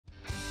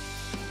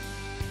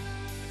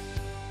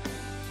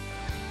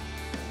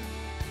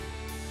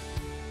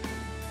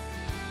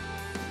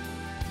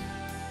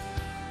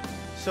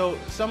So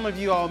some of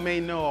you all may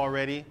know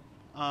already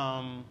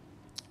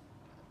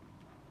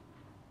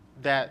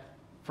that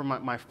for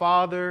my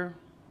father,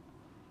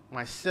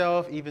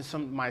 myself, even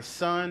my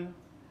son,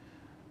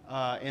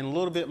 and a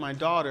little bit my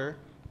daughter,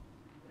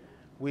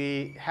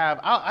 we have,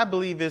 I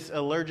believe it's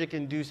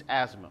allergic-induced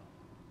asthma.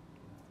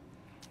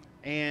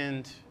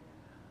 And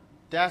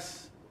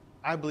that's,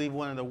 I believe,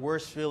 one of the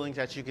worst feelings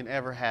that you can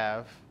ever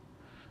have.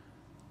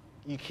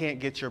 You can't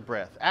get your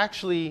breath.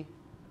 Actually,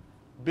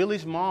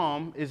 Billy's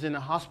mom is in the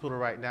hospital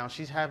right now.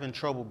 She's having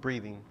trouble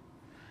breathing.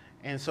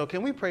 And so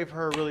can we pray for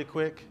her really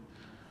quick?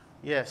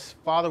 Yes.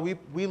 Father,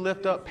 we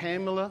lift up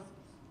Pamela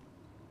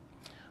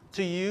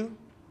to you.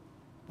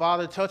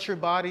 Father, touch her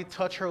body,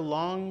 touch her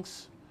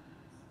lungs,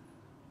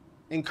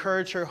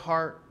 encourage her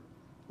heart.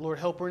 Lord,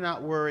 help her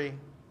not worry.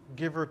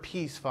 Give her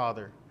peace,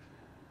 Father.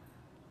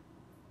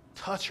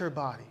 Touch her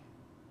body.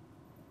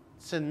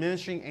 Send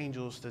ministering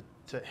angels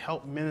to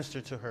help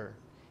minister to her,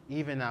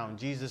 even now, in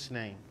Jesus'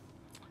 name.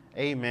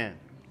 Amen.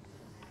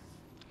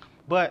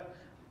 But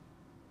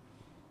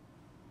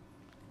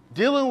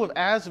dealing with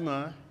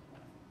asthma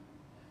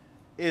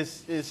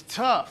is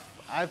tough.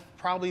 I've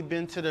probably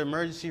been to the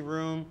emergency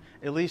room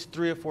at least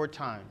 3 or 4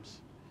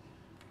 times,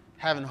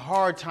 having a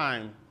hard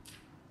time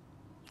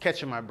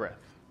catching my breath.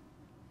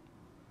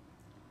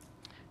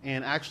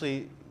 And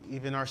actually,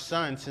 even our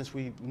son, since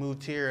we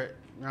moved here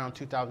around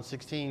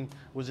 2016,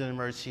 was in the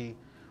emergency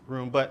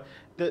room. But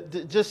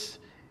just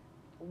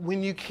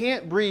when you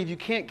can't breathe, you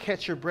can't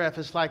catch your breath,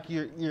 it's like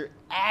you're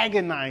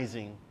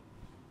agonizing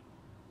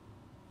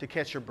to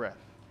catch your breath.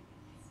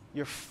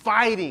 You're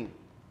fighting.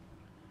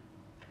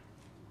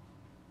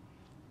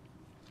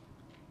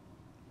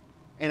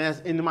 And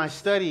as in my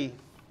study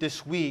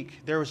this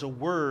week, there was a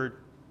word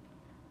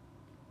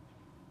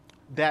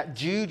that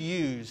Jude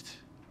used.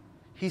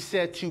 He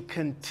said to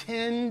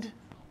contend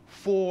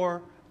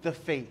for the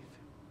faith.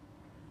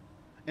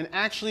 And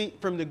actually,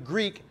 from the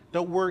Greek,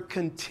 the word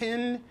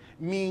contend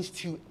means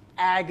to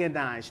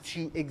agonize,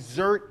 to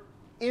exert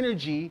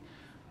energy.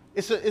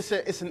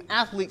 It's an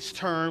athlete's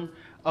term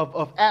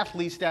of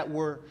athletes that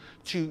were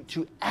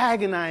to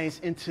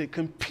agonize and to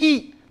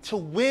compete to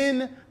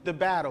win the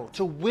battle,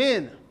 to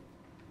win.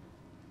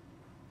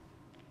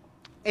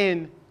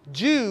 And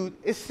Jude,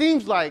 it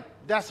seems like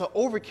that's an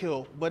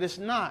overkill, but it's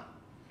not.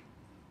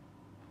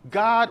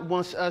 God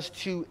wants us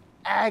to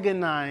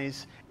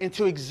agonize and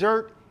to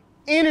exert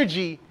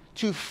energy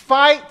to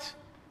fight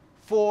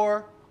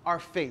for our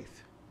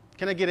faith.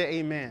 Can I get an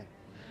amen?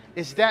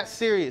 It's that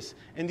serious.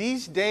 In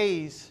these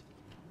days,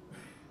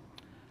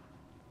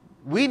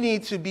 we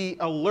need to be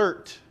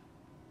alert.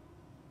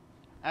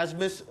 As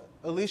Miss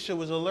Alicia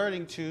was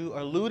alluding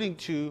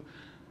to,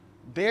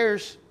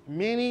 there's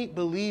many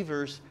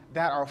believers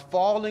that are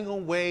falling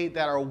away,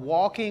 that are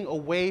walking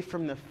away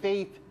from the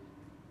faith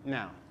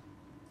now.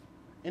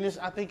 And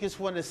I think it's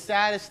one of the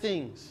saddest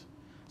things.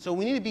 So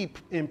we need to be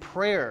in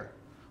prayer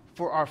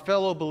for our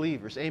fellow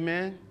believers.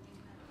 Amen?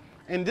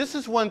 And this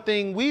is one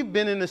thing, we've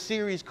been in a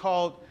series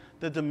called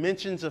The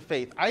Dimensions of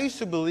Faith. I used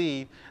to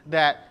believe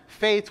that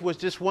faith was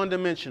just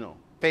one-dimensional.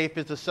 Faith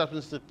is the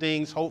substance of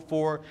things hoped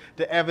for,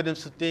 the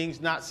evidence of things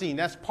not seen.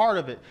 That's part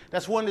of it.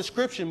 That's one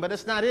description, but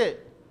it's not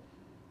it.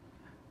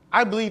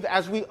 I believe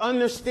as we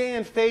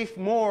understand faith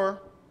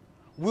more,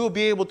 we'll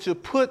be able to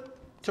put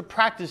to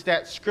practice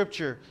that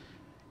scripture.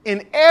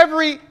 In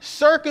every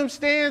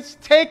circumstance,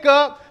 take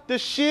up the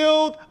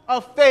shield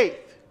of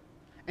faith.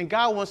 And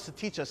God wants to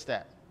teach us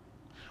that.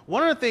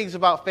 One of the things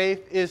about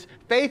faith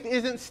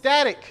isn't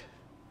static.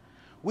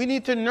 We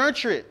need to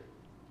nurture it.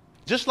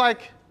 Just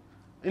like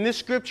in this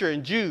scripture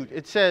in Jude,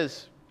 it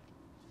says,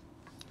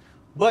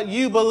 "But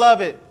you,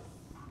 beloved,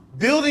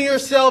 building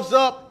yourselves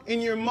up in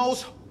your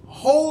most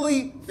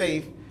holy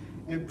faith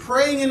and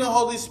praying in the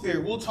Holy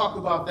Spirit." We'll talk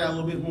about that a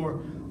little bit more.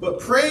 But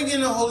praying in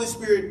the Holy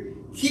Spirit,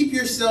 keep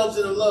yourselves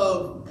in the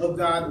love of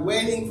God,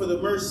 waiting for the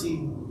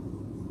mercy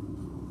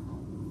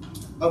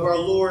of our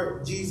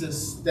Lord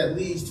Jesus that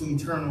leads to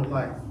eternal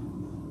life.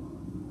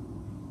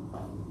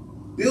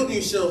 Building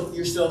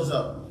yourselves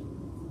up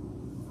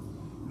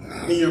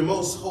in your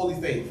most holy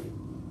faith.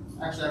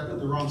 Actually, I put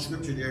the wrong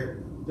scripture there.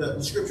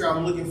 The scripture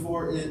I'm looking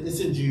for is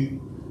in Jude.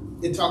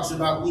 It talks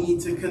about we need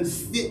to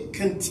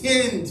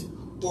contend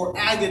or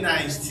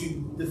agonize to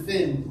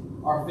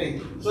defend our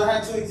faith. So I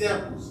had 2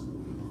 examples.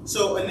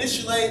 So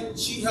initially,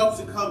 she helped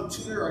to come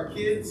tutor our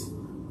kids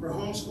for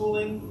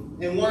homeschooling.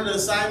 And one of the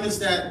assignments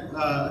that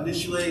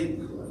initially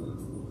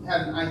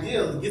had an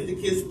idea to get the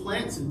kids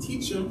plants and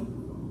teach them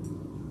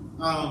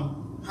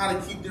how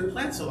to keep their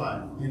plants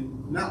alive.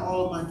 And not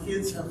all of my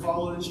kids have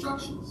followed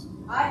instructions.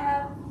 I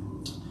have.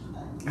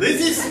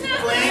 Lizzie's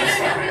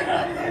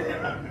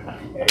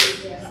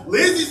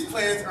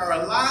plants are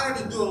alive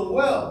and doing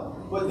well.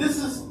 But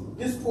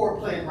this poor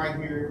plant right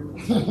here,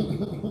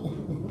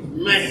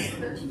 man.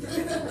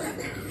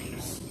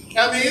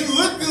 I mean, it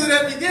looked good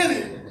at the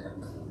beginning,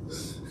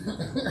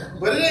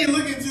 but it ain't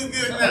looking too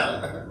good now.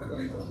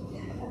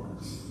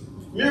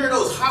 Remember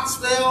those hot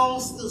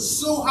spells? It was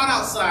so hot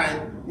outside,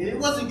 and it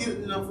wasn't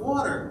getting enough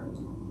water.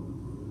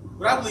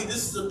 But I believe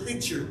this is a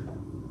picture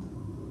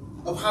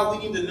of how we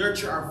need to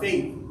nurture our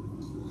faith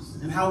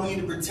and how we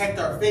need to protect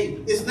our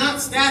faith. It's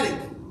not static.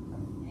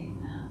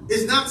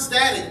 It's not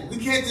static. We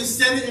can't just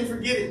set it and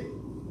forget it.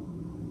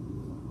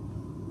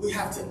 We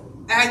have to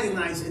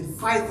agonize and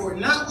fight for it.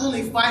 Not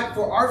only fight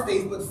for our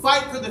faith, but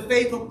fight for the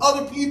faith of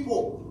other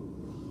people.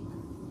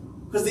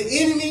 Because the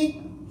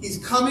enemy, he's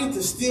coming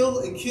to steal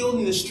and kill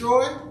and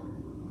destroy.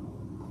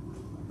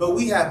 But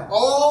we have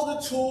all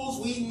the tools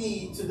we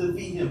need to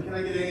defeat him. Can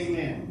I get an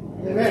amen?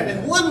 Amen.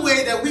 And one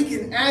way that we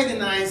can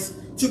agonize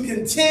to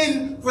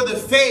contend for the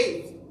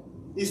faith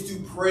is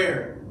through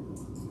prayer.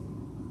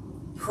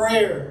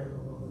 Prayer.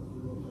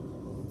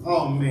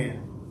 Oh, man.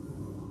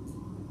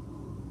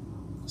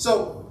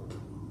 So,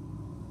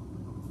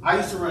 I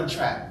used to run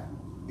track.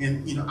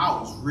 And, I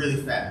was really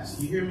fast.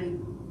 You hear me?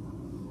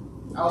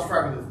 I was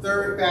probably the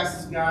third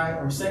fastest guy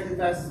or second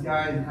fastest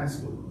guy in high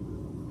school.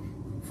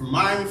 From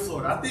Miami,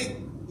 Florida. I think,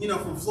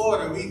 from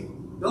Florida,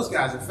 those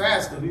guys are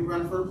fast because we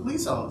run for the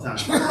police all the time.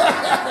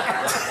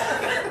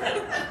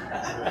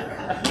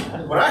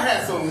 But I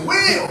had some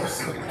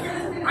wheels.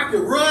 I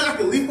could run, I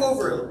could leap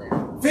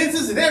over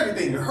fences and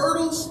everything, the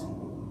hurdles.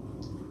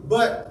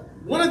 But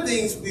one of the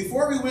things,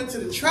 before we went to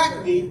the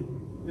track meet,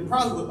 and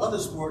probably with other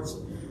sports,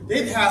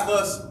 they'd have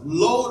us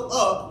load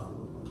up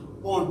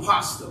on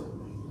pasta.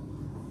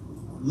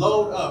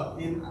 Load up.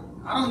 And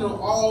I don't know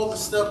all the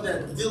stuff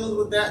that deals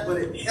with that, but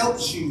it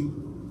helps you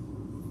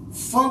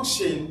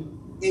function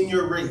in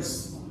your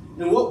race.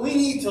 And what we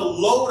need to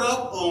load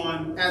up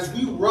on as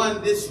we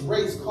run this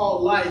race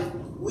called life,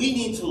 we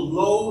need to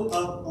load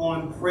up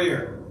on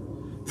prayer.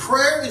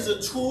 Prayer is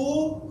a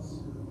tool.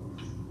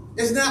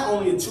 It's not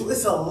only a tool,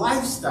 it's a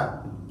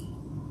lifestyle.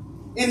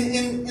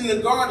 In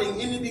the garden,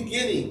 in the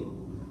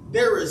beginning,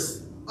 there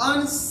is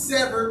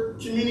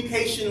unsevered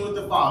communication with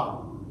the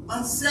Father.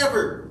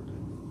 Unsevered.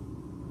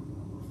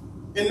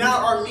 And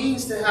now our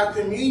means to have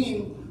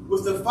communion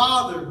with the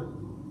Father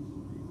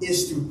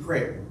is through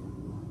prayer.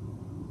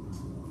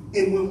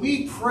 And when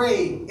we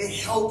pray, it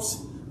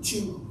helps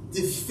to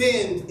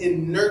defend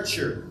and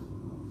nurture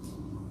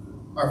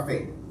our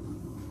faith.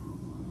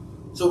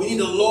 So we need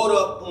to load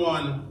up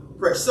on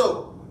prayer.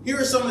 So here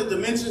are some of the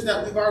dimensions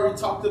that we've already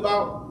talked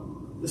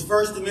about. This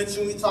first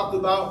dimension we talked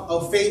about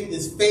of faith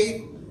is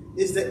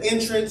the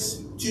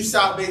entrance to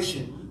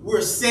salvation.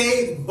 We're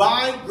saved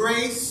by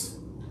grace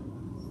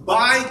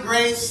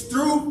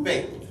through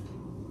faith.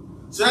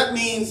 So that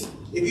means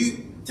if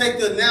you take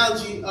the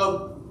analogy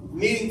of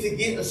needing to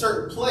get a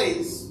certain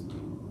place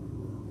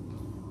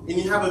and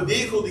you have a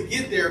vehicle to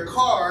get there, a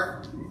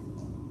car,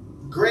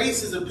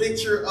 grace is a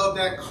picture of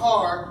that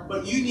car,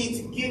 but you need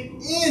to get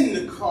in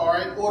the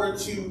car in order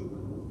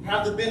to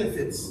have the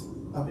benefits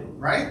of it,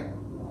 right?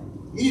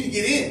 You need to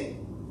get in,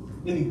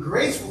 and the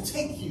grace will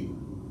take you.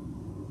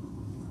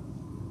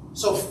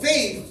 So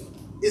faith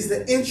is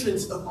the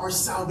entrance of our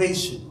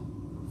salvation.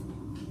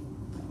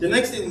 The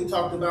next thing we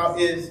talked about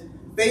is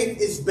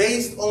faith is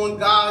based on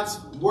God's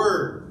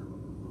word.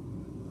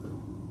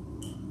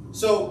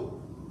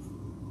 So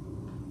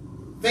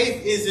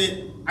faith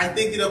isn't, I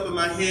think it up in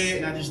my head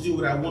and I just do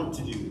what I want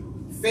to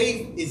do.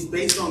 Faith is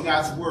based on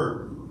God's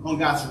word, on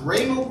God's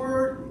rhema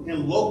word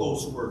and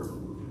logos word.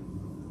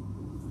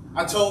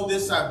 I told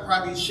this, I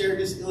probably shared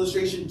this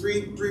illustration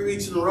three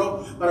weeks in a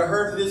row, but I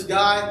heard of this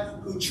guy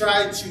who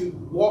tried to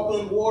walk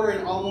on water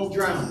and almost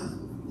drowned.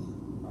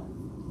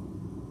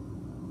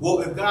 Well,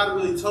 if God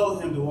really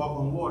told him to walk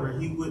on water,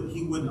 he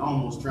wouldn't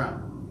almost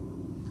drown.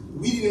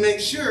 We need to make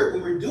sure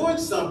when we're doing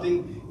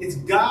something, it's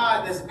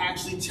God that's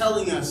actually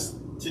telling us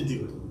to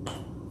do it.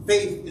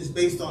 Faith is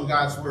based on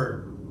God's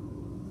word.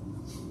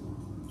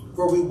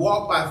 For we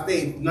walk by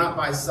faith, not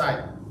by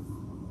sight.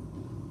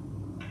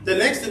 The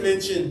next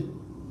dimension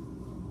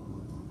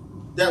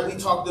that we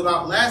talked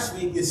about last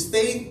week is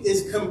faith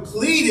is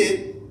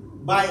completed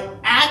by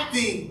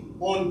acting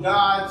on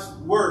God's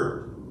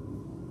word.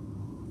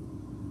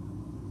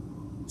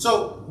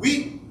 So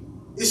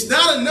it's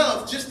not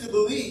enough just to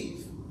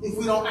believe if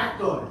we don't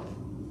act on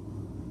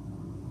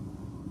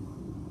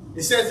it.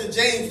 It says in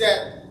James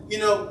that,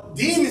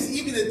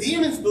 even the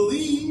demons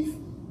believe,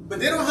 but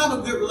they don't have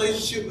a good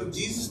relationship with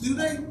Jesus, do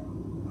they?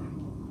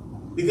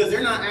 Because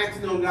they're not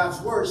acting on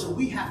God's word, so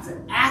we have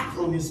to act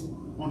on his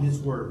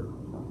word.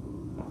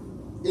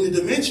 And the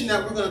dimension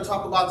that we're going to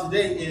talk about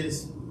today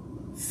is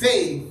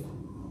faith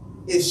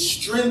is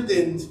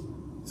strengthened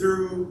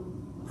through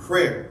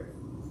prayer.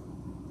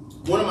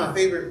 One of my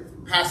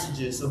favorite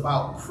passages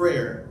about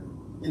prayer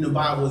in the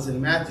Bible is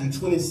in Matthew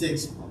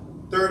 26,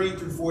 30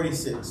 through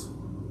 46.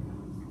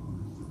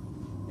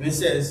 And it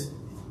says,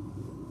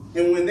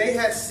 and when they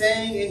had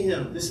sang a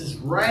hymn, this is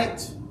right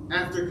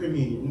after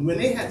communion, and when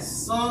they had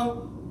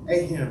sung a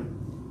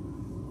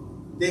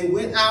hymn, they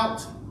went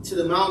out to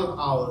the Mount of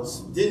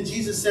Olives. Then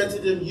Jesus said to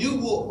them, you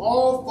will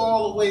all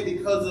fall away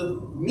because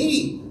of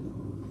me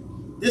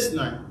this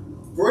night.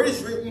 For it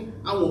is written,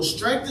 I will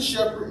strike the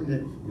shepherd,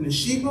 and the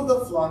sheep of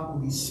the flock will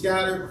be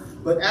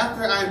scattered. But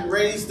after I am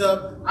raised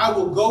up, I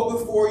will go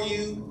before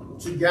you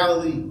to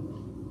Galilee.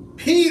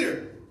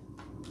 Peter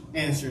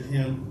answered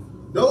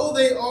him, Though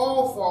they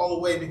all fall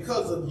away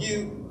because of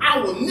you, I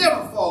will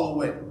never fall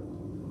away.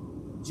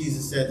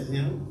 Jesus said to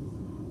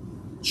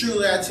him,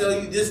 truly I tell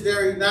you, this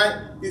very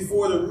night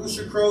before the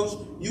rooster crows,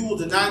 you will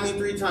deny me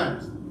 3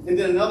 times. And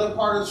then another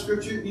part of the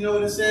scripture, you know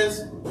what it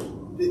says?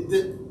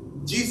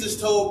 Jesus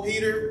told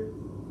Peter,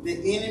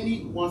 the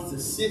enemy wants to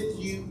sift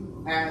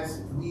you as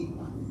wheat.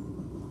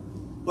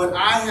 But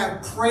I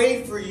have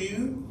prayed for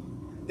you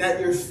that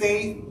your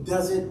faith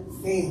doesn't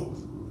fail.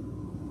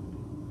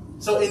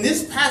 So in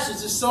this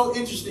passage, it's so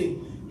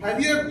interesting. Have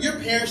your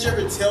parents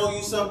ever tell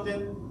you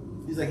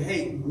something? He's like,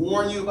 hey,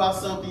 warn you about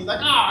something. He's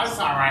like, oh, it's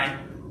all right.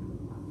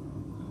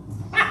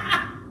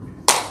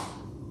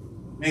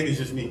 Maybe it's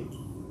just me.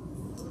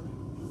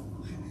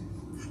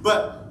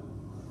 But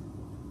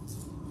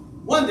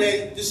one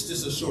day, this is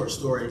just a short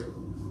story.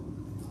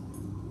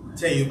 I'll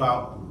tell you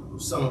about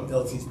some of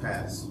LT's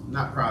past.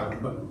 Not proud of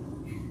it, but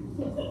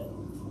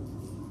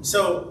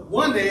so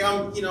one day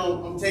I'm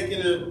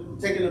taking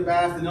a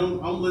bath and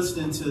I'm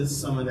listening to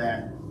some of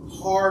that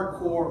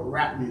hardcore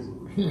rap music.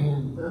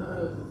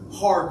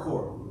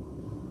 Hardcore.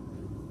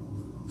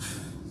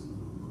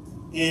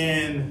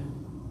 And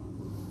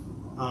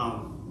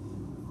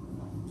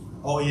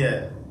oh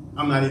yeah,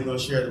 I'm not even gonna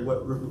share what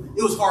it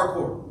was.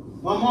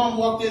 Hardcore. My mom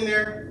walked in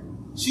there.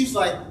 She's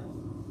like,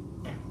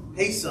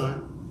 "Hey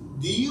son,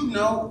 do you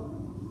know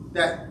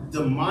that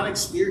demonic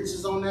spirits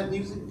is on that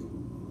music?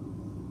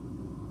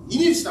 You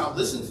need to stop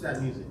listening to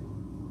that music."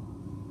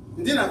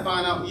 And then I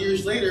find out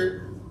years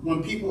later,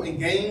 when people in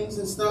gangs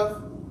and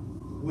stuff,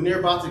 when they're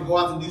about to go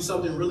out and do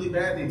something really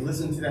bad, they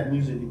listen to that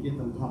music to get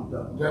them pumped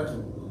up.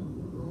 Definitely.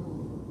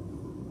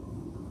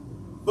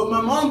 But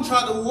my mom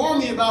tried to warn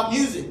me about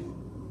music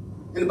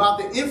and about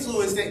the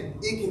influence that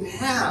it can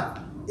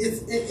have.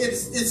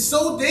 It's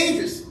so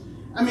dangerous.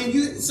 I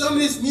mean, some of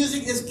this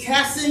music is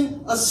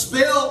casting a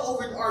spell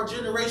over our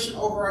generation,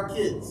 over our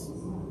kids.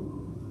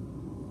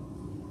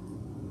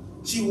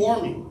 She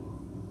warned me.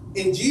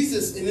 And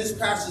Jesus, in this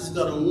passage, is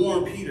going to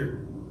warn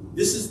Peter.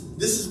 This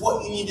is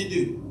what you need to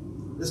do.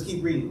 Let's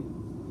keep reading.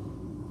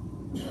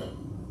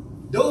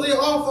 Though they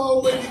all fall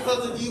away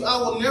because of you, I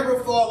will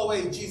never fall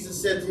away, Jesus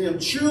said to him.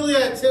 Truly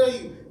I tell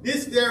you,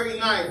 this very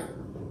night,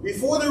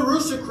 before the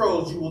rooster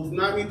crows, you will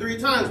deny me 3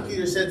 times,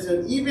 Peter said to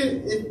him.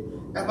 Even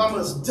if I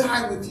must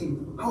die with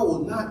you, I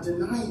will not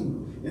deny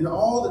you. And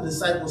all the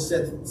disciples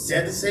said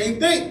the same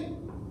thing.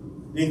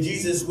 Then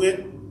Jesus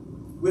went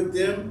with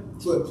them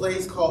to a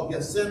place called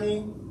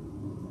Gethsemane.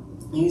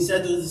 And he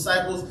said to his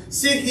disciples,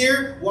 sit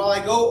here while I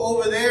go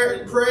over there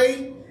and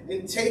pray.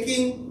 And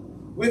taking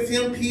with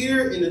him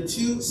Peter and the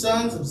 2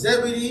 sons of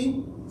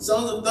Zebedee,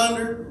 sons of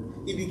thunder,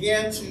 he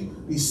began to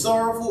be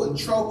sorrowful and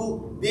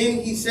troubled.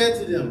 Then he said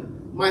to them,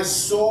 my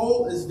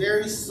soul is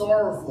very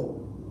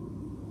sorrowful,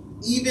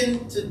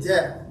 even to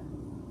death.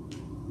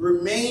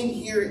 Remain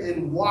here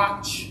and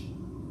watch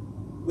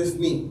with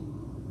me.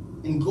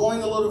 And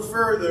going a little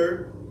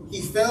further,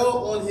 he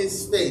fell on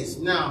his face.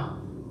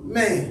 Now,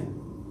 man,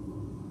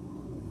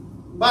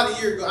 about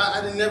a year ago,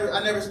 I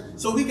never.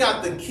 So we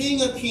got the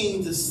King of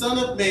Kings, the Son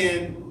of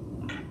Man,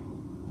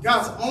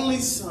 God's only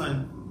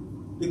Son,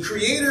 the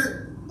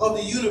Creator of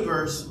the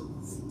universe,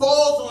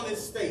 falls on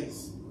his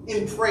face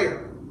in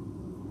prayer.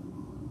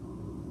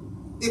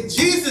 If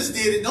Jesus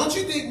did it, don't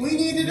you think we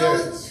need to do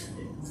it?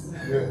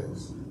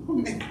 Yes.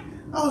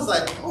 I was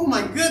like, oh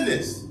my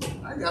goodness,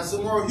 I got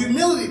some more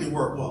humility to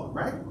work on,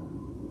 right?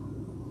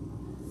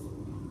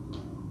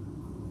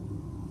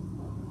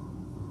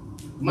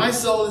 My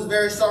soul is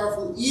very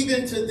sorrowful,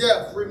 even to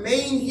death.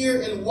 Remain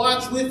here and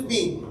watch with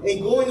me.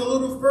 And going a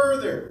little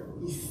further,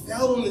 he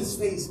fell on his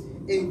face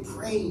and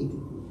prayed.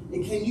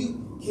 And can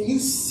you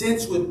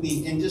sense with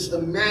me and just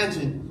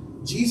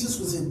imagine Jesus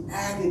was in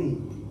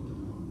agony.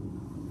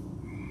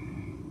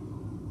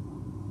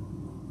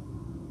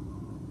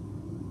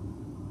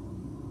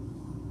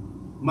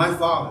 My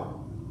Father,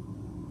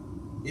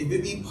 if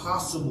it be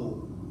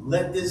possible,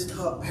 let this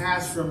cup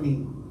pass from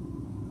me.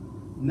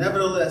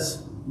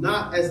 Nevertheless,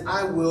 not as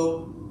I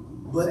will,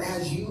 but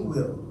as you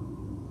will.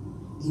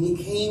 And he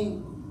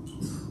came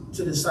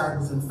to the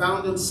disciples and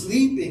found them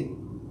sleeping.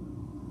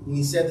 And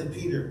he said to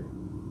Peter,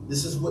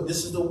 this is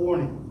the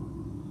warning.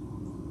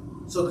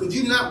 So could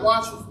you not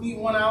watch with me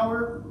 1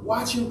 hour?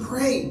 Watch and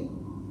pray,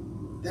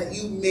 that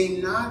you may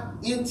not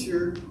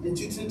enter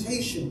into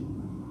temptation.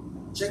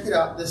 Check it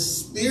out. The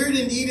spirit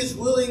indeed is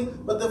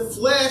willing, but the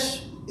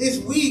flesh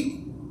is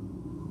weak.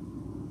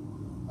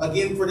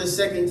 Again, for the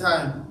second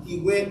time, he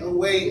went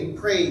away and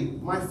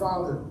prayed, my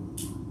Father,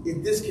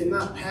 if this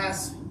cannot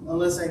pass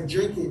unless I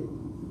drink it,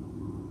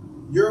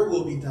 your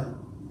will be done.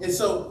 And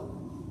so,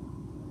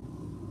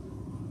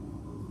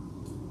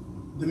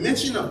 the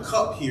mention of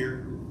cup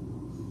here,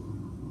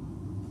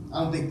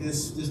 I don't think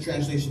this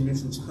translation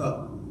mentions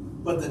cup,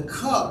 but the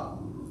cup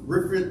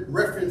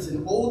reference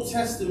an Old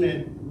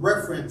Testament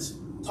reference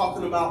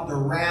talking about the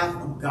wrath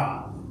of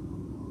God.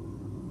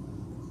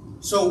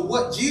 So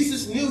what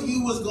Jesus knew he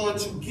was going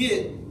to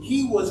get,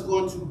 he was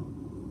going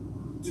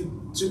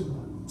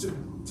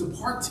to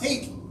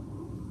partake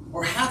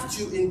or have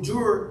to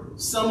endure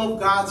some of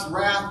God's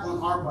wrath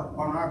on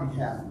our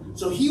behalf.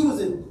 So he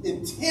was in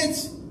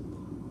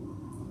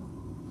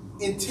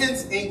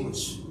intense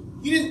anguish.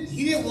 He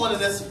didn't want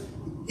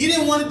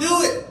to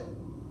do it.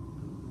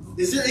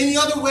 Is there any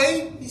other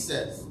way? He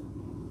says.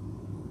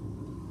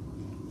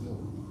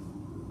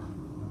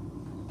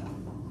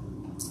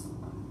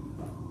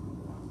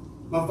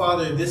 My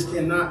Father, this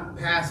cannot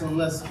pass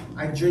unless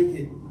I drink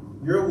it.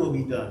 Your will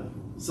be done.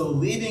 So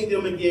leaving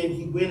them again,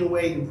 he went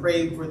away and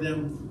prayed for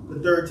them the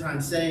third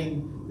time,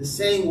 saying the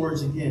same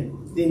words again.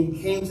 Then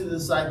he came to the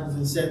disciples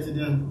and said to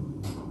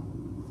them,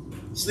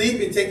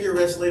 sleep and take your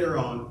rest later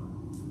on.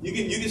 You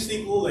can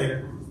sleep a little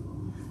later.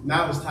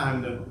 Now it's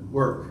time to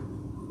work.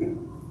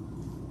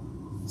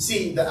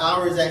 See, the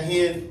hour is at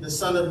hand. The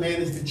Son of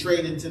Man is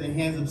betrayed into the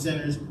hands of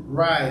sinners.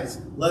 Rise,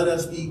 let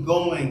us be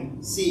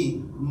going.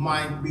 See,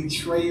 my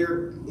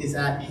betrayer is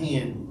at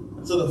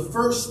hand. So the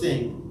first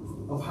thing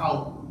of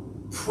how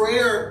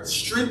prayer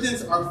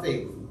strengthens our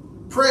faith.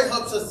 Prayer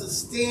helps us to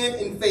stand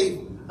in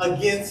faith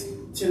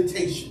against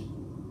temptation.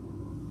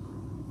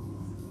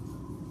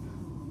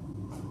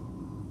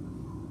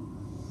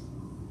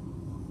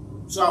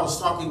 So I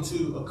was talking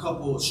to a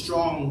couple of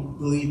strong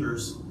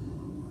believers,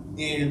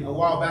 and a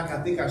while back,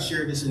 I think I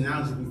shared this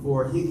analogy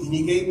before.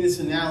 He gave me this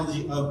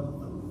analogy of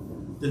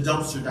the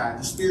dumpster dive,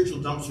 the spiritual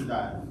dumpster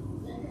dive.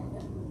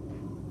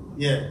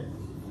 Yeah.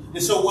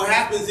 And so what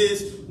happens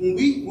is when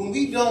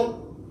we don't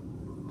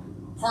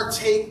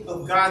partake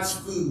of God's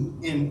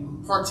food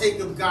and partake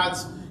of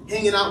God's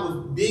hanging out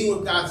with, being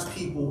with God's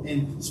people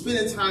and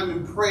spending time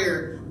in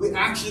prayer, we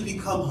actually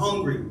become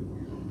hungry.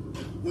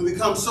 We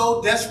become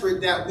so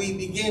desperate that we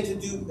begin to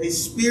do a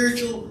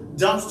spiritual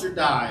dumpster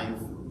dive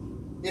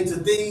into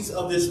things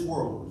of this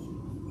world.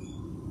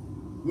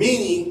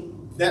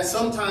 Meaning that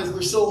sometimes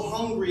we're so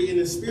hungry in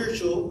the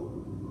spiritual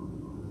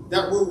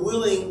that we're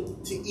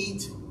willing to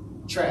eat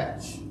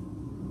trash.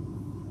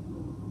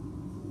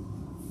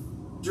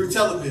 Through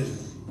television,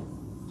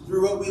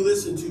 through what we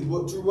listen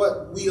to, through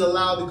what we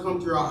allow to come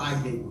through our eye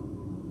gate.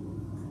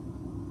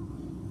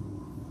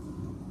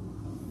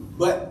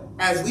 But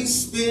as we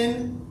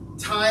spend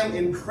time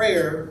in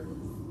prayer,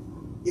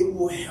 it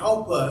will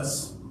help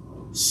us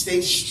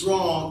stay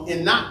strong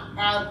and not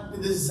have the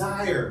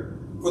desire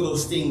for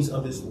those things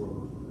of this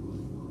world.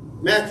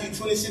 Matthew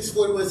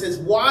 26:41 says,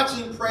 watch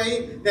and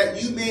pray that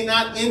you may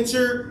not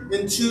enter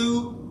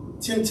into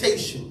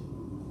temptation.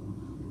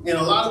 And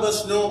a lot of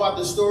us know about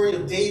the story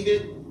of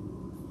David.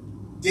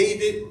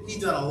 David, he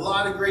done a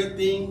lot of great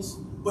things,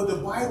 but the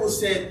Bible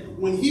said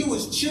when he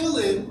was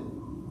chilling,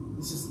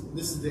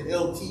 this is the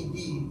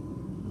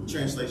LTV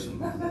translation.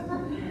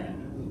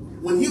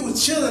 When he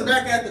was chilling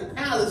back at the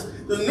palace,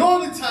 the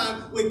normal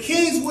time when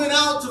kings went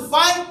out to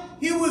fight,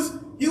 he was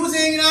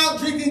hanging out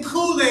drinking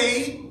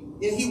Kool-Aid,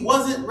 and he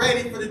wasn't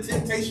ready for the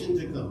temptation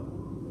to come.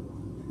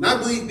 And I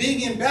believe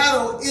being in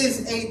battle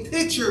is a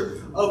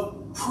picture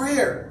of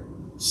prayer,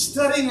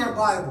 studying our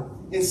Bible,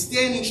 and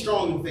standing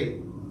strong in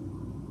faith.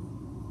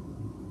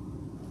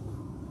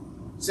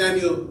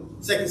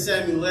 2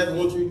 Samuel 11,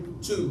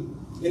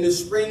 1-2. In the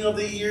spring of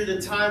the year,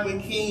 the time when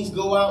kings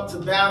go out to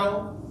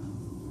battle,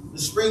 the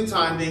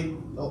springtime,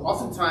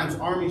 oftentimes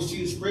armies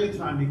choose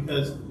springtime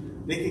because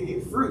they can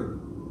get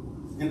fruit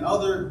and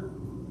other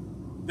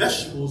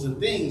vegetables and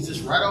things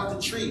just right off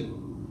the tree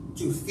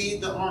to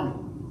feed the army.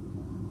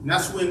 And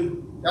that's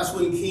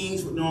when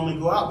kings would normally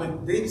go out.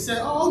 But David said,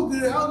 oh, I'm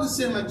good. I'll just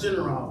send my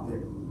general out there.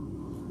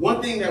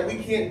 One thing that we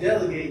can't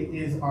delegate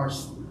is our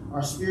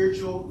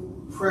spiritual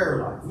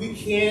prayer life. We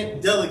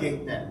can't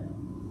delegate that.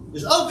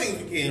 There's other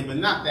things we can, but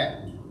not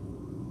that.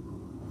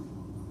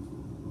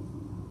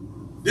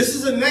 This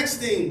is the next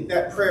thing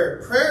that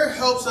prayer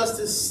helps us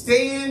to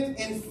stand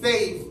in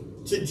faith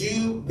to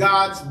do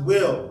God's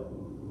will.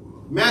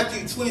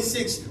 Matthew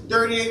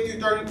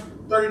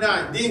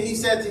 26:38-39. Then he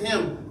said to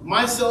him,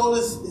 my soul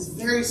is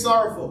very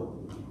sorrowful,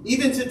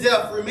 even to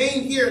death.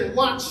 Remain here and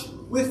watch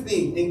with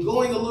me. And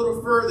going a little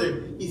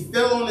further, he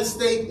fell on his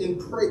face and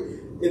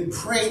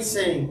prayed,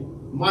 saying,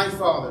 my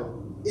Father,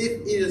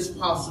 if it is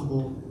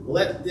possible,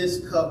 let this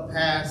cup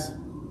pass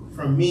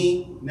from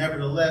me.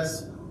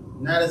 Nevertheless,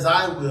 not as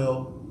I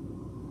will,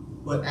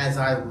 but as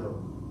I will.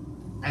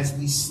 As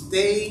we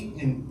stay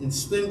and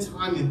spend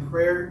time in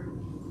prayer,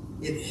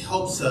 it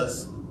helps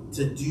us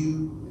to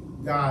do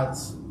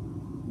God's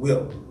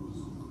will.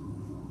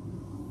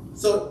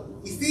 So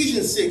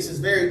Ephesians 6 is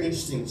very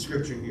interesting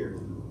scripture here.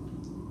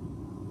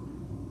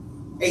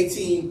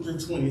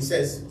 18-20. It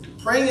says,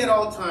 praying at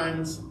all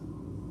times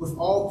with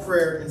all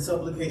prayer and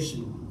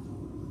supplication.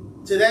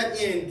 To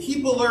that end,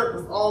 keep alert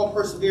with all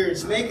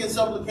perseverance, making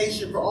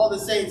supplication for all the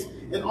saints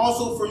and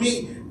also for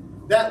me,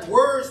 that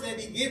words may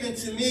be given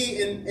to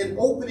me in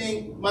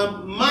opening my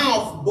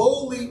mouth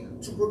boldly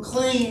to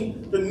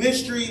proclaim the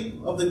mystery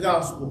of the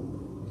gospel,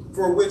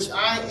 for which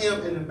I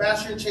am an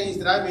ambassador in chains,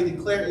 that I may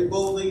declare it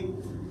boldly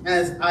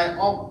as I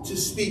ought to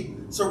speak.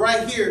 So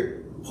right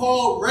here,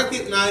 Paul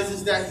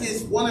recognizes that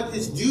one of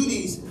his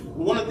duties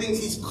And one of the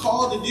things he's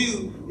called to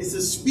do is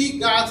to speak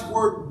God's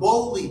word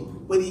boldly,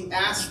 but he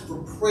asked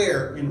for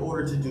prayer in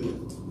order to do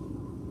it.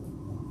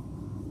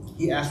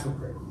 He asked for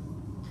prayer.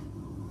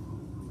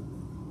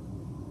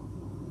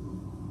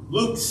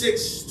 Luke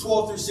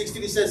 6:12-16,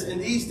 he says, in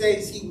these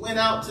days he went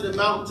out to the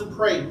mountain to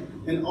pray,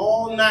 and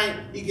all night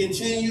he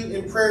continued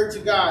in prayer to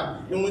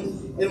God. And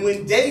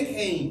when day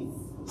came,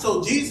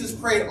 so Jesus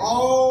prayed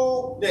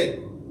all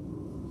day,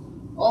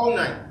 all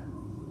night,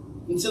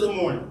 until the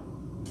morning.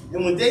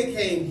 And when day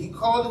came, he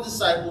called the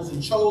disciples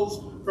and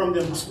chose from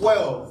them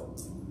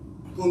 12,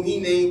 whom he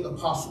named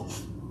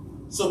apostles.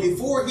 So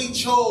before he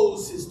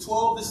chose his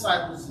 12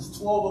 disciples, his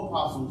 12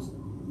 apostles,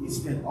 he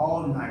spent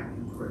all night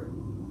in prayer.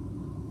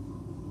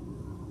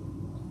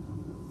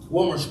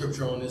 One more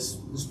scripture on this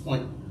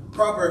point.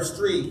 Proverbs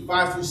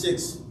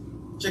 3:5-6.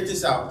 Check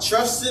this out.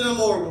 Trust in the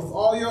Lord with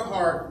all your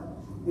heart,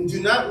 and do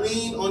not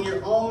lean on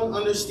your own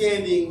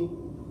understanding,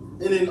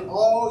 and in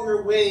all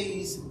your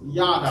ways,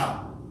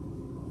 yada.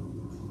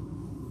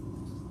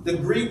 The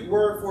Greek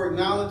word for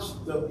acknowledge,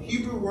 the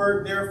Hebrew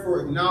word there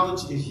for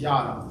acknowledge is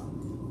yada.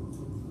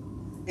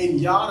 And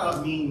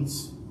yada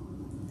means,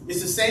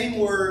 it's the same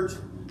word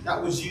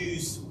that was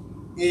used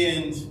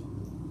in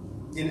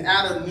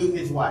Adam knew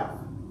his wife.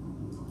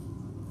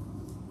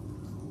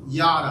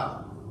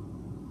 Yada.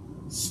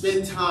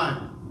 Spend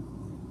time.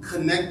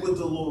 Connect with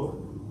the Lord.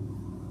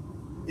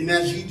 And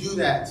as you do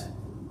that,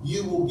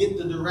 you will get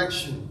the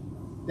direction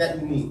that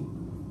you need.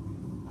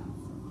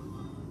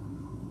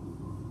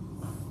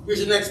 Here's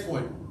the next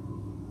point.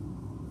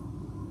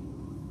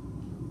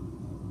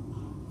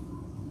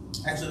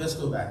 Actually, let's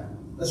go back.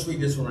 Let's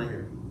read this one right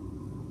here.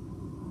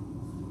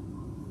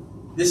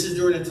 This is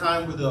during the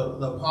time where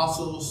the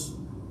apostles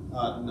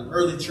in the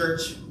early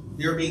church,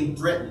 they were being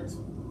threatened.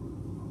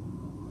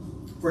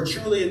 For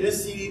truly in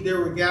this city they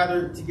were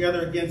gathered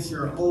together against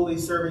your holy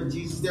servant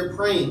Jesus. They're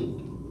praying,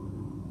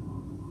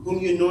 whom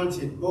you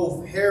anointed,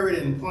 both Herod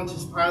and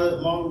Pontius Pilate,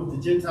 along with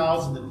the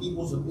Gentiles and the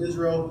peoples of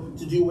Israel,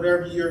 to do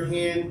whatever your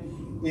hand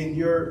and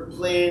your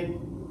plan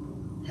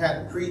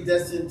had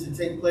predestined to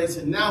take place.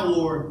 And now,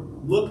 Lord,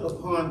 look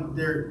upon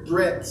their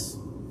threats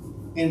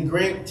and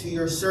grant to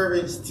your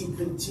servants to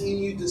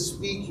continue to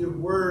speak your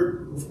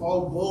word with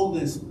all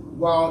boldness,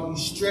 while you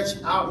stretch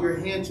out your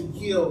hand to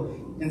heal,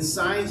 and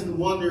signs and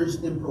wonders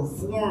and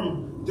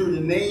perform through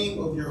the name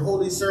of your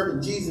holy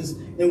servant Jesus.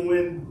 And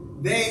when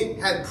they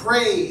had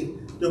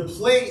prayed, the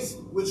place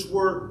which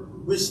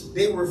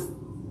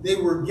they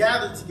were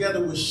gathered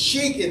together was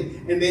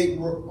shaken, and they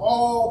were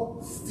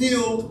all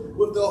filled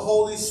with the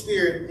Holy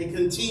Spirit and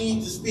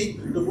continued to speak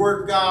the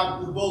word of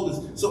God with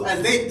boldness. So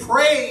as they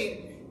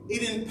prayed,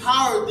 it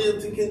empowered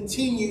them to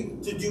continue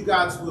to do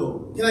God's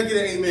will. Can I get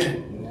an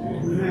amen?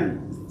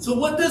 Amen. So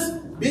what does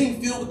being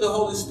filled with the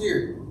Holy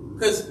Spirit?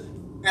 Because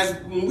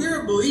when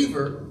we're a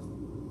believer,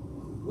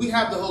 we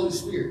have the Holy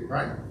Spirit,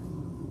 right?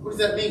 What does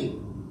that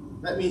mean?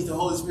 That means the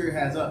Holy Spirit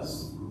has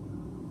us.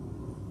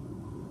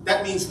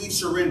 That means we've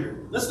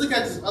surrendered. Let's look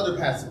at this other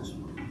passage.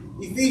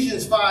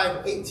 Ephesians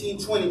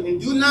 5:18-20.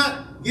 And do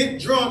not get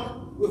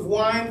drunk with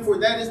wine, for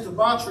that is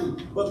debauchery,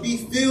 but be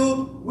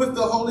filled with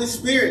the Holy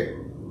Spirit.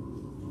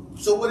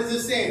 So what is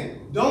it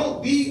saying?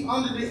 Don't be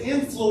under the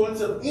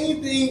influence of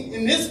anything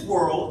in this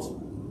world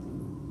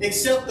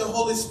except the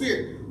Holy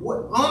Spirit.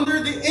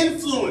 Under the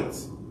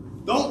influence.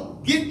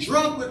 Don't get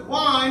drunk with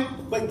wine,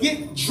 but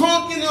get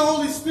drunk in the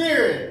Holy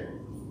Spirit.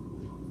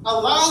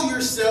 Allow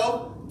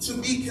yourself to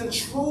be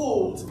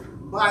controlled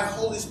by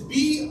Holy Spirit.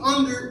 Be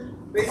under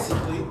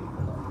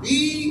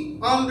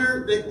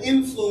the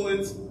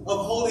influence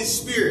of Holy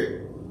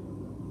Spirit.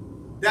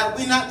 That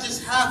we not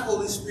just have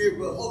Holy Spirit,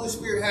 but Holy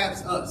Spirit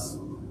has us.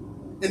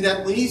 And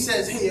that when he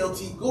says, hey,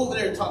 LT, go over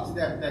there and talk to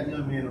that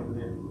young man over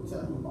there.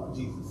 Tell him about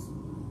Jesus.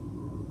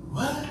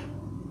 What?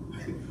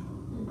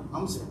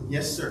 I'm saying,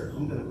 yes, sir.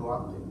 I'm going to go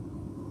out there.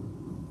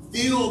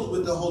 Filled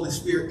with the Holy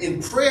Spirit. And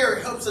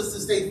prayer helps us to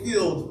stay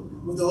filled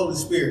with the Holy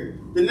Spirit.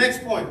 The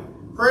next point.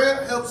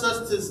 Prayer helps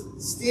us to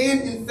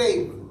stand in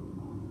faith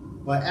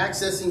by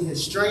accessing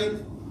his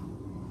strength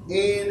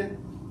and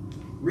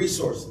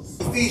resources.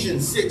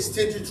 Ephesians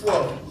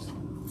 6:10-12.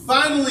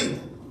 Finally,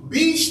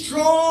 be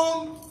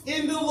strong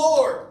in the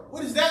Lord.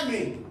 What does that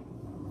mean?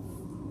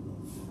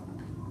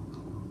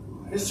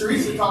 Miss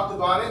Teresa talked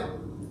about it.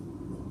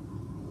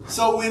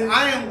 So when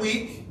I am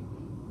weak,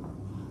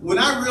 when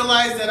I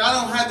realize that I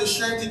don't have the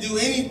strength to do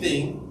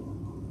anything,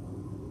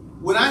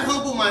 when I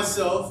humble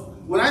myself,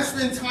 when I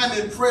spend time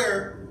in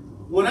prayer,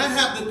 when I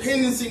have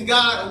dependence in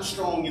God, I'm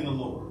strong in the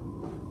Lord.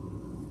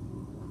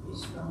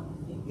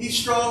 He's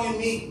strong in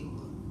me.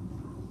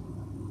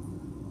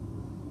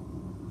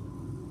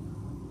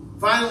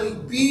 Finally,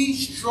 be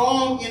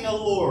strong in the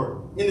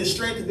Lord, in the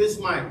strength of his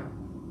might.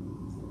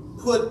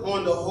 Put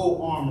on the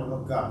whole armor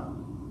of God.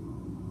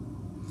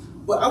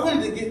 But I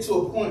wanted to get to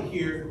a point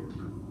here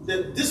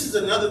that this is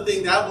another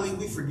thing that I believe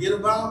we forget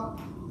about.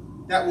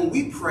 That when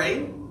we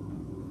pray,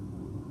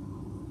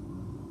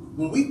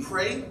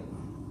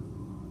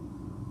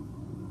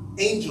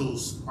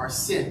 angels are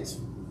sent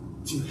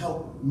to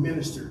help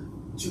minister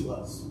to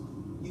us.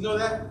 You know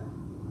that?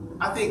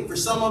 I think for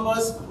some of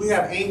us, we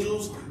have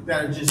angels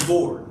that are just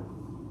bored.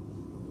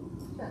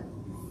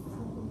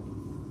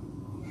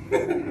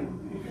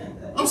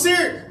 I'm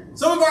serious.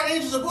 Some of our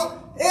angels are bored.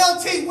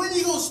 LT, when are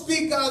you going to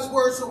speak God's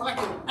word so I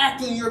can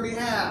act on your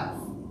behalf?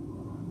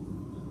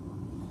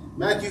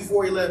 Matthew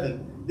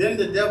 4:11. Then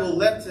the devil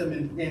left him,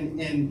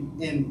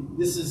 and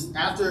this is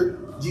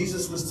after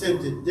Jesus was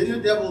tempted. Then the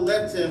devil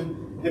left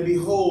him, and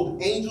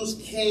behold, angels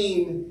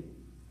came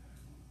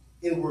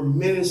and were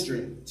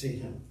ministering to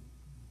him.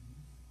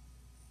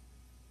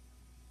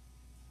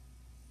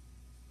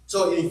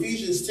 So in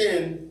Ephesians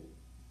 10,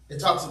 it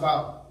talks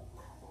about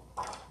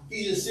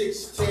Ephesians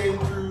 6:10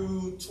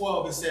 through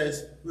 12. It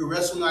says, we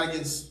wrestle not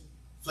against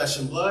flesh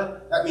and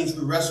blood. That means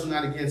we wrestle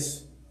not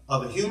against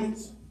other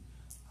humans.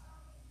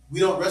 We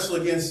don't wrestle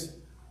against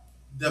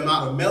the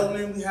amount of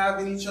melanin we have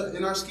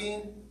in our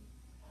skin.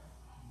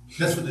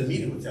 That's what the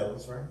media would tell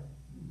us, right?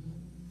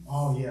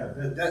 Oh yeah,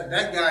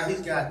 that guy,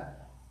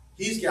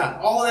 he's got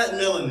all that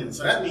melanin,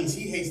 so that means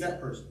he hates that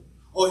person.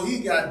 Or he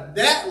got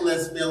that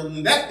less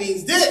melanin, that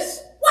means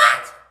this.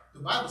 What?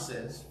 The Bible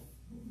says,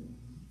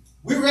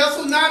 we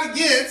wrestle not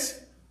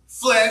against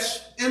flesh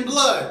and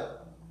blood,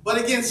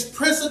 but against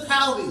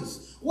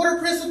principalities. What are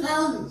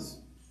principalities?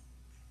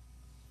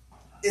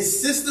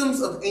 It's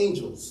systems of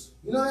angels.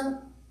 You know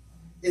that?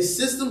 It's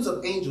systems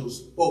of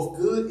angels, both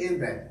good and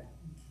bad.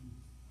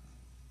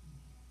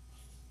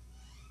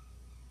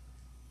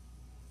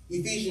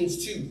 Ephesians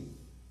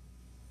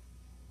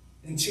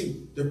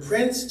 2:2. The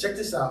prince, check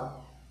this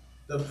out.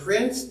 The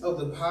prince of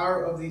the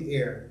power of the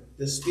air,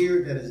 the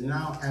spirit that is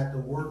now at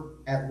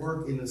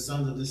work in the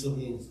sons of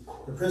disobedience.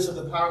 The prince of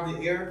the power of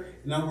the air,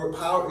 another word,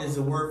 power is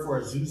the word for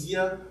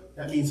exousia.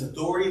 That means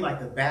authority, like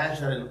the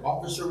badge that an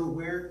officer would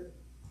wear.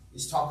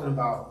 It's talking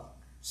about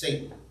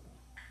Satan.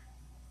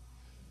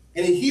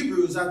 And in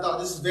Hebrews, I thought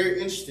this is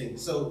very interesting.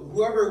 So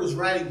whoever was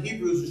writing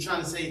Hebrews was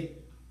trying to say,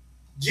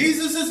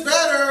 Jesus is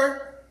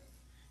better.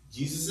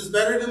 Jesus is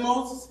better than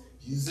Moses.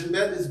 Jesus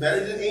is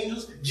better than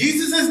angels.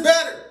 Jesus is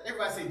better.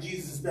 Everybody say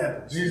Jesus is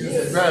better. Jesus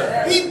is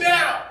better. He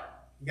better.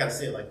 You got to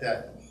say it like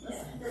that.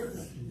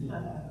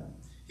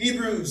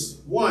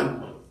 Hebrews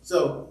 1.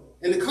 So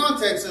in the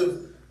context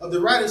of the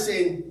writer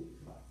saying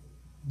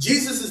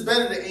Jesus is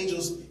better than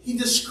angels, he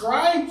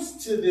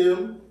describes to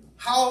them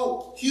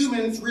how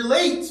humans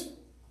relate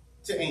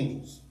to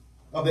angels.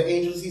 Of the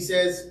angels, he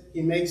says,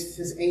 he makes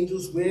his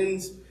angels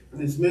winds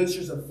and his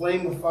ministers a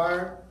flame of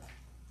fire.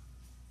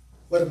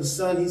 But of the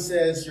Son, he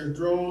says, your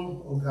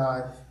throne, O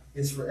God,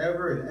 is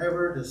forever and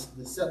ever.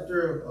 The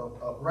scepter of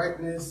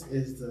uprightness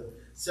is the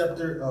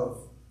scepter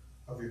of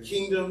your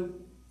kingdom.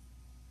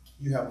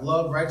 You have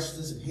loved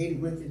righteousness and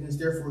hated wickedness.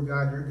 Therefore,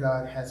 God, your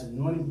God, has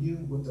anointed you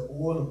with the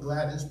oil of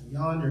gladness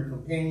beyond your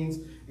companions.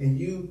 And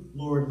you,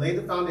 Lord, laid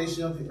the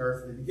foundation of the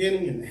earth. In the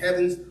beginning, and the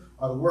heavens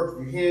are the work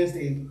of your hands.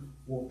 They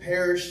will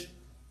perish,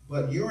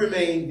 but you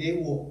remain. They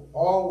will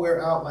all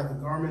wear out like a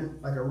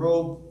garment, like a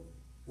robe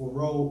will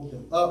roll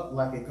them up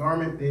like a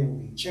garment. They will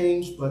be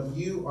changed, but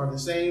you are the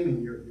same,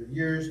 and your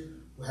years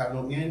will have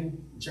no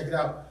end. Check it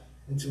out.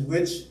 And to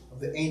which of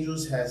the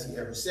angels has he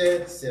ever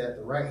said, sit at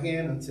the right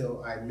hand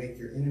until I make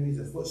your enemies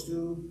a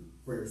footstool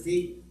for your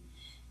feet?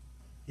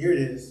 Here it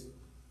is.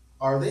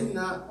 Are they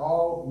not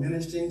all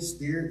ministering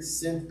spirits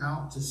sent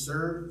out to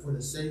serve for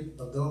the sake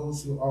of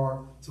those who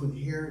are to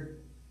inherit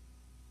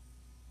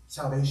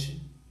salvation?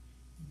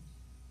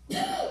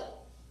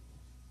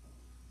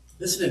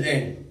 Listen to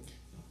Daniel.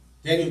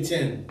 Daniel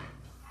 10.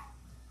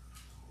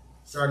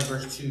 Starting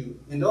verse 2.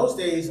 In those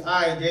days,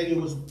 I,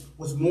 Daniel,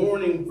 was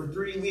mourning for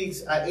 3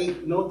 weeks. I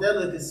ate no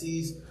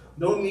delicacies,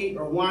 no meat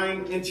or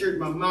wine entered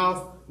my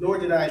mouth, nor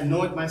did I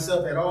anoint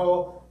myself at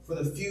all for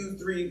the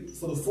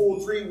full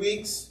 3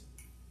 weeks.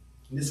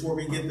 And this is where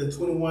we get the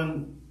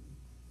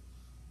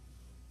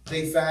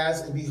 21-day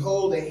fast. And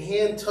behold, a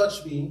hand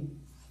touched me.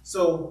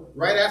 So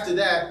right after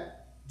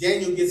that,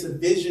 Daniel gets a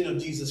vision of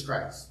Jesus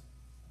Christ.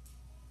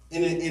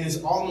 And it's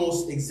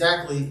almost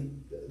exactly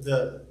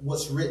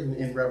what's written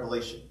in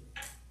Revelation.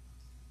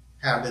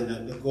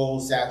 Having the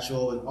gold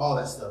satchel and all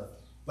that stuff.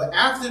 But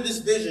after this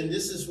vision,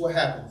 this is what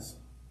happens.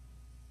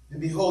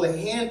 And behold, a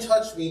hand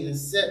touched me and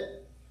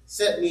set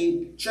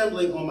me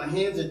trembling on my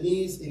hands and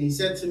knees. And he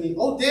said to me,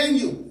 O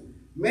Daniel,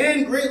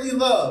 man greatly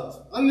loved,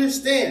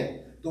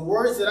 understand the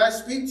words that I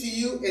speak to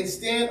you and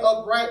stand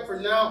upright, for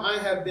now I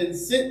have been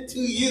sent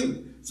to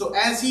you. So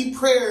as he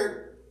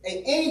prayed,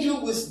 an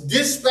angel was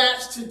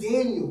dispatched to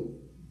Daniel.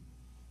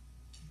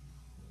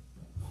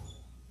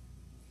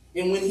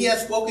 And when he had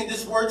spoken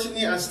this word to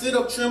me, I stood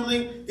up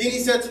trembling. Then he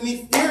said to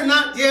me, fear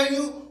not,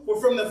 Daniel,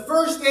 for from the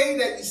first day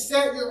that you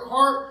set your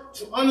heart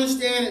to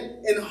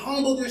understand and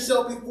humbled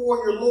yourself before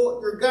your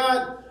Lord, your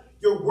God,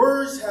 your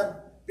words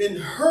have been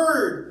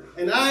heard,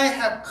 and I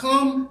have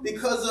come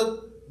because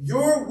of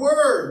your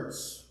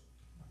words.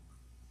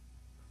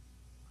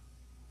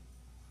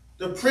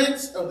 The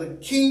prince of the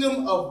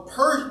kingdom of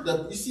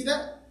Persia, you see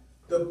that?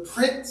 The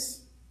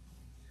prince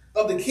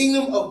of the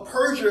kingdom of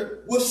Persia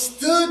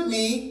withstood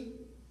me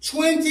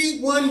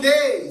 21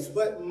 days.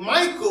 But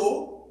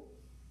Michael,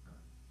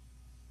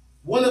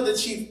 one of the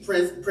chief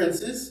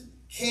princes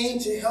came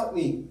to help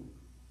me,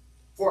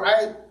 for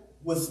I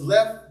was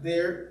left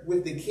there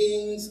with the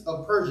kings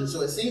of Persia.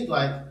 So it seems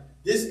like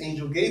this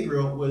angel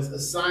Gabriel was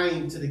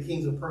assigned to the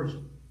kings of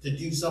Persia to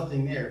do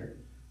something there.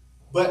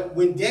 But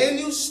when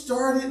Daniel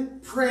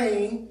started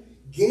praying,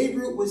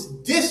 Gabriel was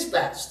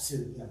dispatched to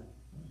him.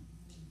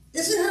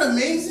 Isn't that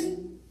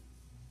amazing?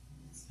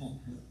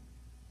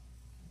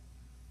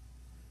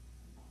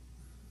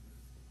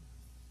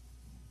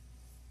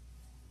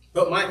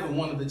 But Michael,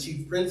 one of the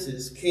chief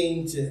princes,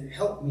 came to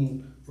help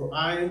me, for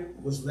I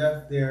was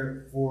left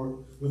there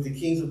with the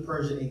kings of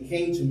Persia, and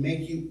came to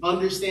make you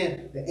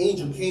understand. The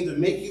angel came to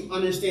make you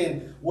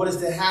understand what is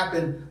to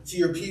happen to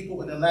your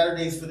people in the latter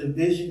days, for the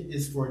vision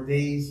is for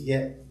days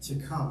yet to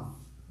come.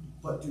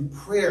 But through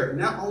prayer,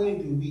 not only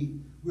do we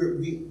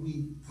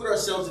put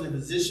ourselves in a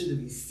position to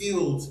be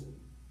filled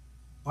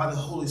by the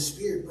Holy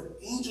Spirit, but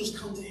angels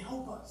come to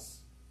help us.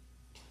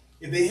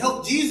 If they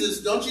help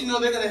Jesus, don't you know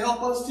they're going to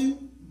help us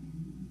too?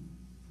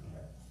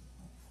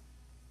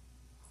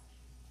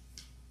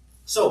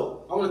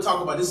 So, I want to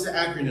talk about, this is the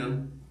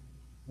acronym,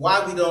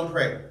 why we don't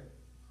pray.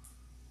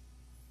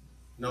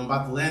 Now I'm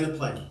about to land the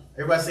plane.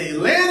 Everybody say,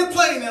 land the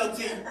plane,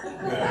 LT.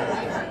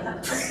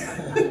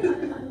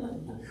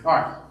 All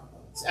right,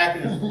 it's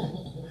acronym.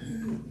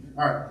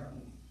 All right.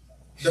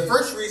 The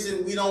first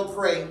reason we don't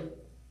pray,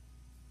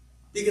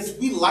 because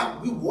we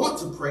want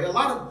to pray.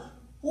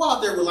 Who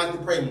out there would like to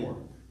pray more?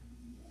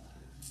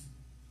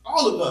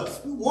 All of us.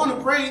 We want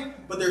to pray,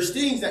 but there's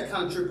things that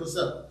kind of trip us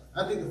up.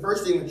 I think the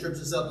first thing that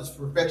trips us up is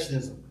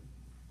perfectionism.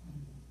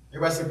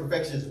 Everybody say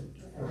perfectionism.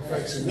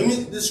 Perfectionism. Let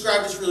me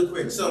describe this really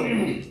quick. So,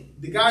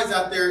 the guys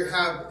out there,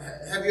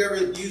 have you ever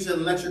used an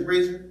electric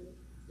razor?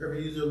 You ever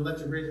used an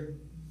electric razor?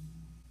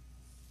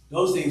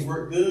 Those things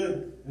work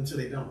good until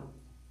they don't.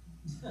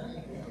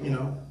 You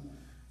know?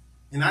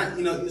 And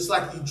it's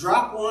like you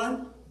drop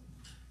one,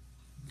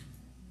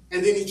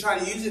 and then you try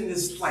to use it, and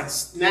it's like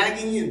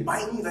snagging you and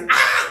biting you, like,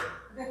 ah!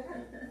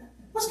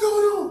 What's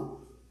going on?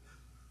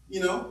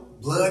 You know?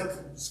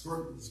 Blood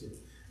squirt.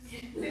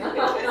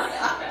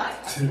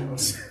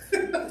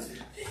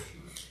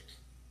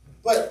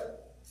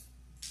 But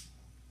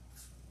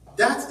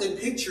that's a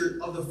picture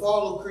of the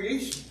fall of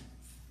creation.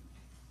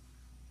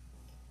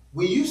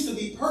 We used to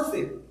be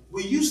perfect.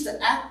 We used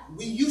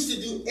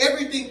to do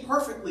everything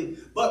perfectly.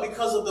 But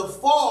because of the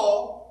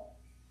fall,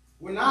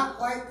 we're not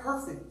quite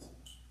perfect.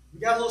 We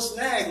got a little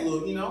snag,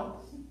 you know.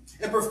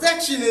 And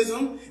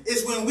perfectionism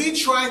is when we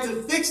try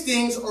to fix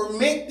things or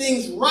make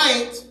things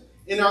right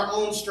in our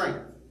own strength.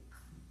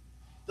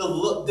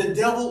 The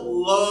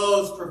devil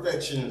loves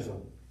perfectionism.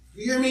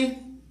 You hear me?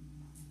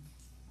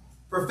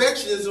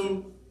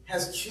 Perfectionism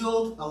has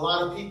killed a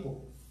lot of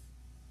people.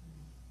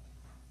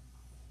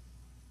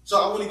 So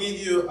I want to give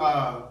you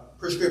a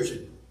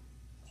prescription.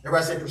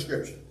 Everybody say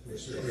prescription.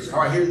 All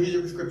right, here's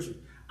your prescription.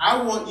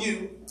 I want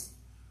you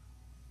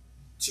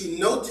to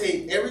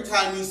notate every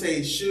time you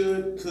say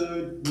should,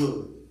 could,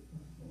 would.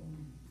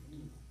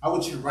 I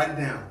want you to write it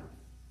down.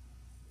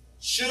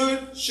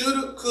 Should,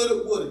 shoulda,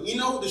 coulda, woulda. You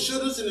know, the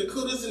shouldas and the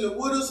couldas and the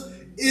wouldas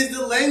is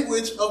the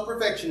language of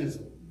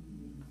perfectionism.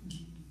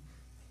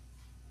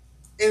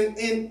 And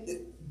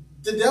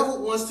the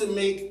devil wants to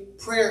make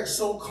prayer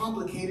so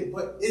complicated,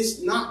 but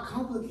it's not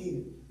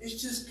complicated. It's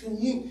just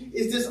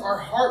it's just our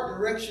heart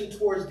direction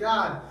towards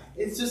God.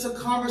 It's just a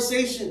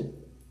conversation.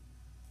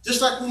 Just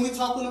like when we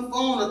talk on the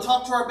phone or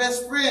talk to our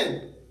best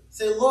friend.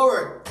 Say,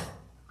 Lord,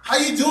 how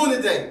you doing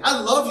today? I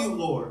love you,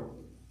 Lord.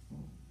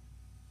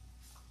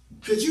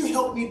 Could you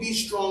help me be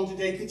strong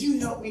today? Could you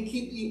help me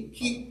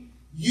keep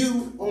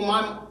you on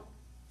my...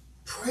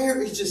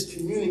 Prayer is just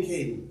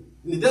communicating.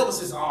 And the devil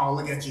says, oh,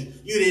 look at you.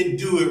 You didn't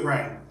do it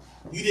right.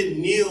 You didn't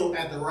kneel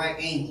at the right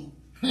angle.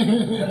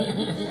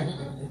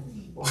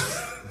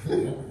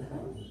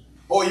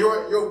 Or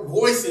your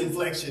voice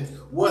inflection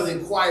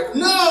wasn't quite...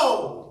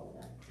 No!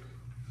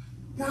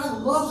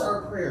 God loves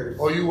our prayers.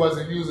 Or you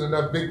wasn't using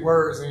enough big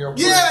words in your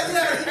prayer. Yeah.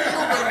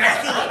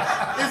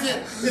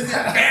 Is it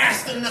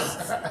fast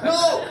enough?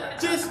 No,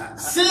 just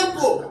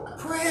simple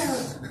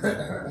prayers.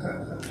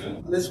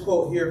 This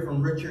quote here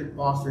from Richard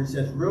Foster. He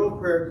says, real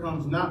prayer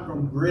comes not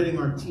from gritting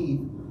our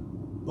teeth,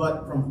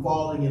 but from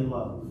falling in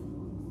love.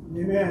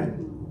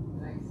 Amen.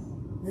 Nice.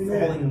 Amen.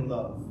 Falling in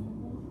love.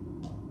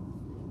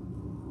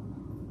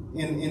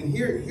 And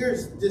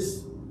here's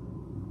this.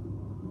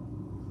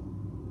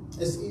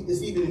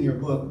 It's even in your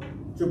book.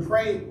 To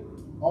pray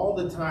all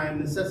the time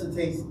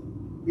necessitates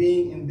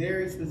being in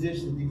various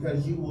positions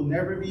because you will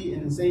never be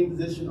in the same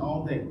position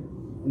all day.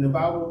 In the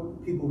Bible,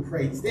 people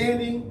prayed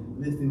standing,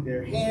 lifting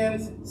their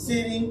hands,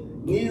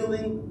 sitting,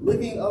 kneeling,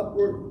 looking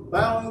upward,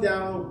 bowing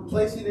down,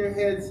 placing their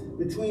heads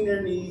between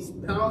their knees,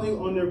 pounding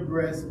on their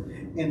breasts,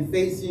 and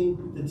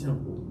facing the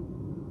temple.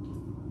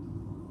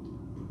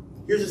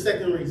 Here's the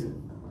second reason.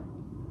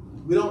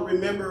 We don't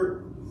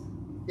remember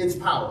its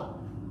power.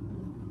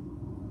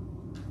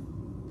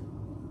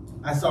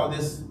 I saw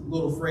this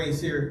little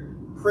phrase here.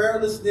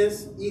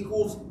 Prayerlessness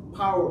equals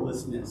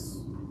powerlessness.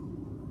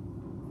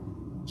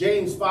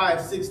 James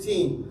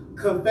 5:16.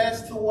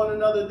 Confess to one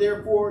another,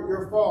 therefore,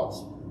 your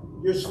faults,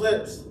 your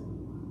slips,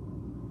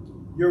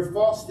 your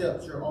false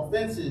steps, your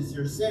offenses,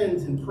 your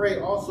sins, and pray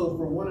also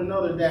for one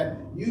another that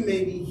you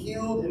may be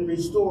healed and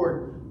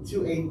restored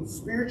to a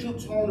spiritual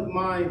tone of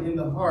mind in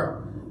the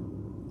heart.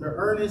 The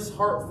earnest,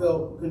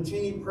 heartfelt,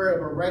 continued prayer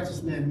of a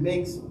righteous man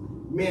makes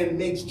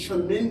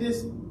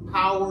tremendous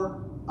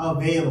power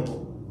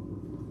available.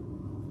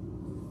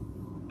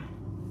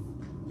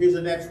 Here's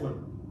the next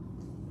one.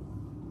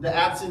 The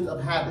absence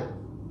of habit.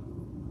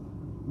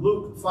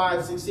 Luke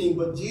 5:16.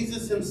 But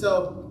Jesus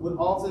himself would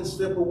often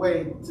slip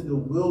away to the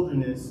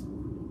wilderness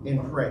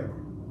and pray.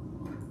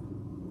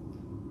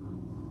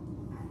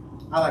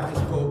 I like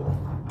this quote.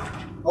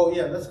 Oh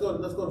yeah, let's go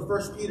to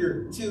 1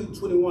 Peter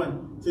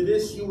 2:21. To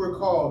this you were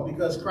called,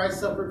 because Christ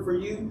suffered for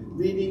you,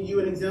 leaving you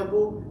an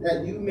example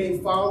that you may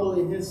follow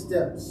in his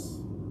steps.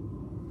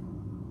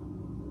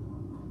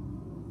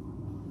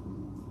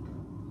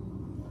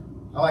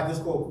 I like this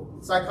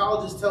quote.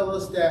 Psychologists tell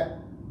us that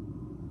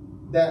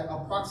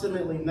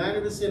approximately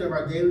 90% of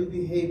our daily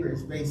behavior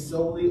is based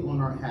solely on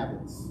our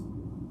habits.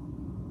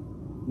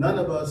 None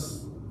of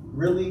us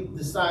really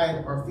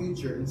decide our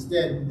future.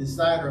 Instead, we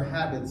decide our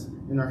habits,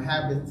 and our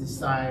habits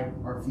decide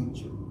our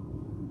future.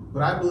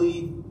 But I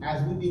believe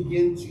as we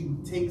begin to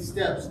take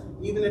steps,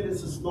 even if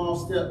it's a small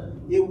step,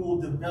 it will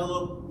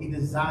develop a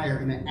desire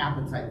and an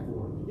appetite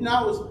for it. You know,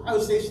 I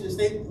was stationed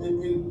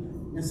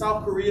in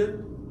South Korea,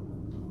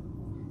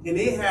 and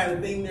they had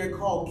a thing there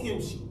called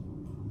kimchi.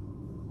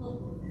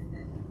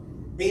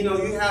 And, you know,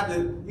 you have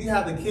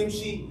the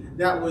kimchi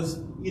that was,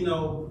 you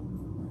know,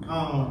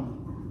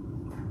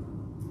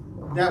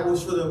 that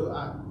was for the,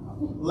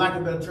 lack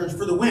of better terms,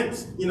 for the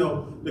wimps. You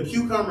know, the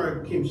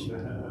cucumber kimchi,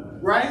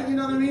 right? You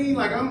know what I mean?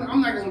 Like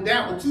I'm not gonna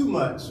dabble too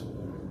much.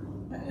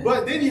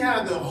 But then you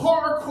have the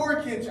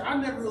hardcore kimchi. I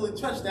never really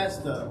touched that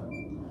stuff.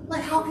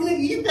 Like, how can they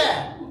eat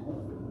that?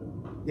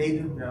 They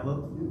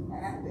developed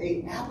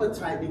an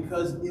appetite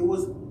because it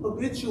was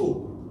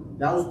habitual.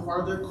 That was part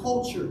of their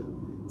culture.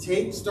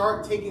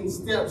 Start taking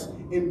steps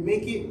and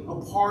make it a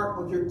part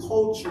of your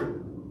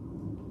culture.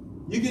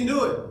 You can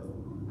do it.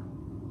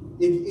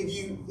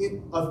 If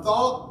a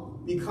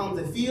thought becomes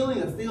a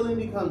feeling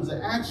becomes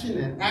an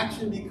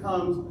action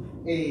becomes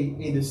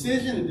a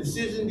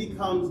decision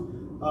becomes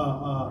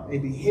a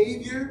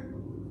behavior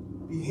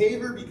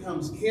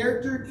becomes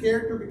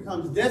character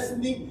becomes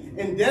destiny,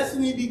 and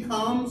destiny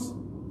becomes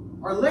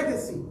our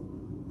legacy.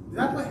 Did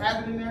I put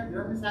habit in there? Did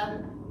I miss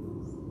habit?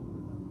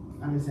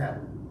 I miss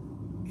habit.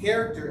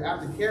 Character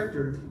after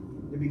character,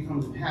 it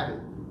becomes a habit.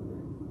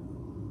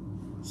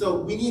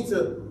 So we need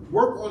to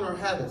work on our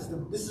habits.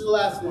 This is the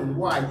last one.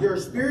 Why? Your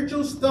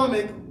spiritual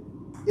stomach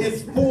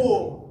is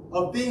full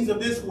of things of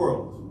this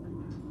world.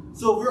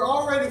 So if we're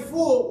already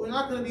full, we're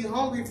not going to be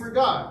hungry for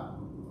God.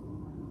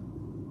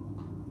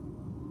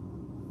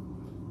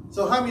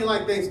 So how many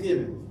like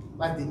Thanksgiving?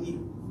 Like to eat?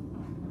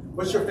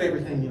 What's your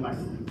favorite thing you like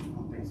to eat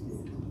on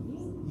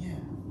Thanksgiving?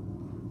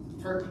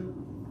 Yeah. Turkey?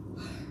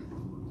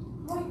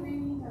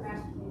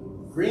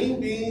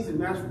 Green beans and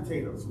mashed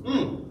potatoes.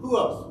 Who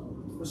else?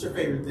 What's your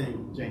favorite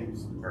thing,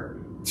 James?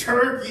 Turkey.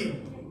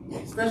 Turkey.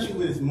 Especially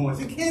when it's moist.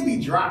 It can't be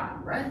dry,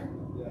 right?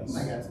 Yes. Oh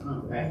my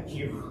God, Thank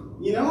you.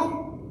 you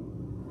know?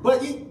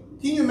 But can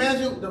you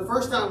imagine the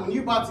first time when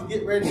you're about to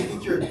get ready to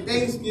eat your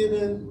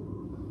Thanksgiving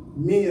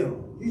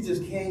meal? You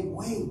just can't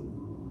wait.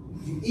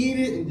 You eat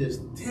it and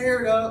just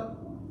tear it up.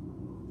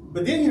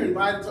 But then you're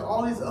invited to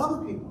all these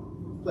other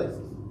places.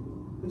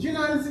 But you're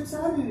not as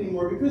excited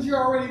anymore because you're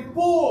already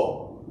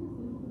full.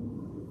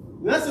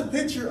 And that's a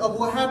picture of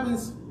what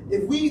happens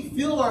if we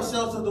fill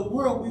ourselves with the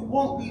world. We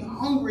won't be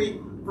hungry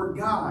for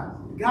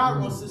God. God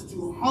wants us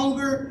to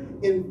hunger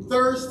and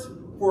thirst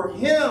for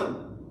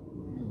Him.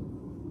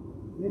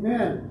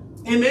 Amen.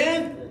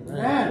 Amen?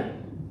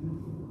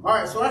 Amen. All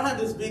right, so I have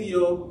this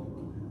video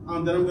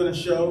that I'm going to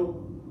show.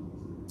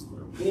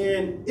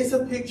 And it's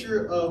a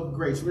picture of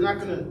grace. We're not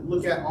going to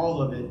look at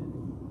all of it.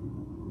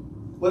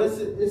 But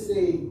it's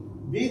a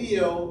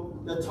video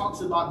that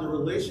talks about the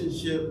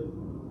relationship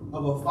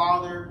of a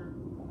father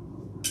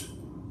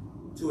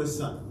to his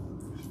son.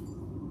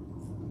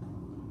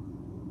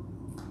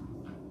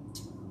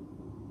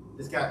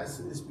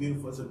 It's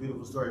beautiful. It's a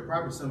beautiful story.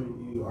 Probably some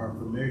of you are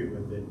familiar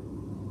with it.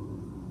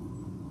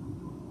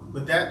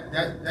 But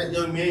that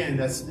young man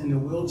that's in the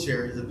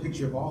wheelchair is a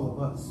picture of all of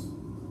us.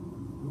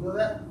 You know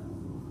that?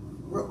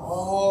 We're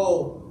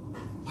all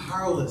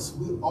powerless.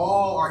 We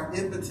all are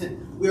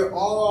impotent. We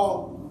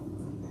all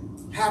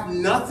have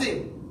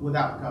nothing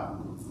without God.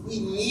 We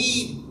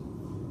need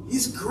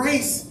His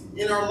grace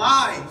in our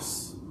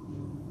lives.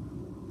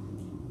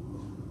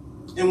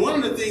 And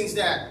one of the things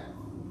that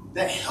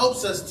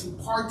helps us to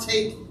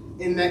partake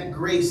in that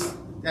grace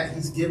that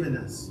He's given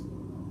us,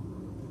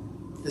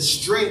 the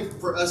strength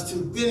for us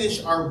to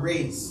finish our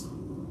race,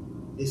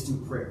 is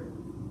through prayer.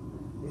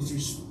 Is through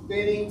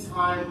spending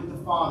time with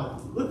the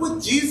Father. Look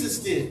what Jesus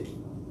did.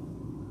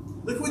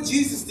 Look what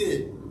Jesus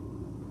did.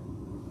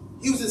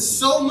 He was in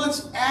so much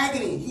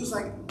agony. He was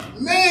like,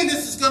 man,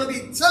 this is going to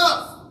be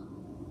tough.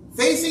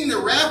 Facing the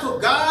wrath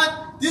of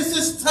God, this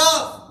is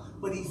tough.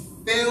 but he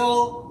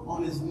fell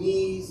on his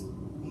knees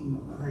and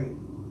he prayed.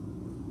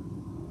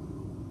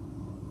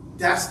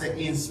 That's the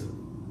answer.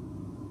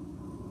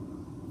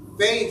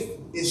 Faith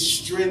is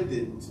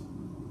strengthened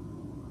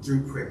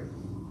through prayer.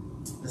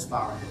 Let's bow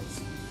our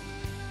heads.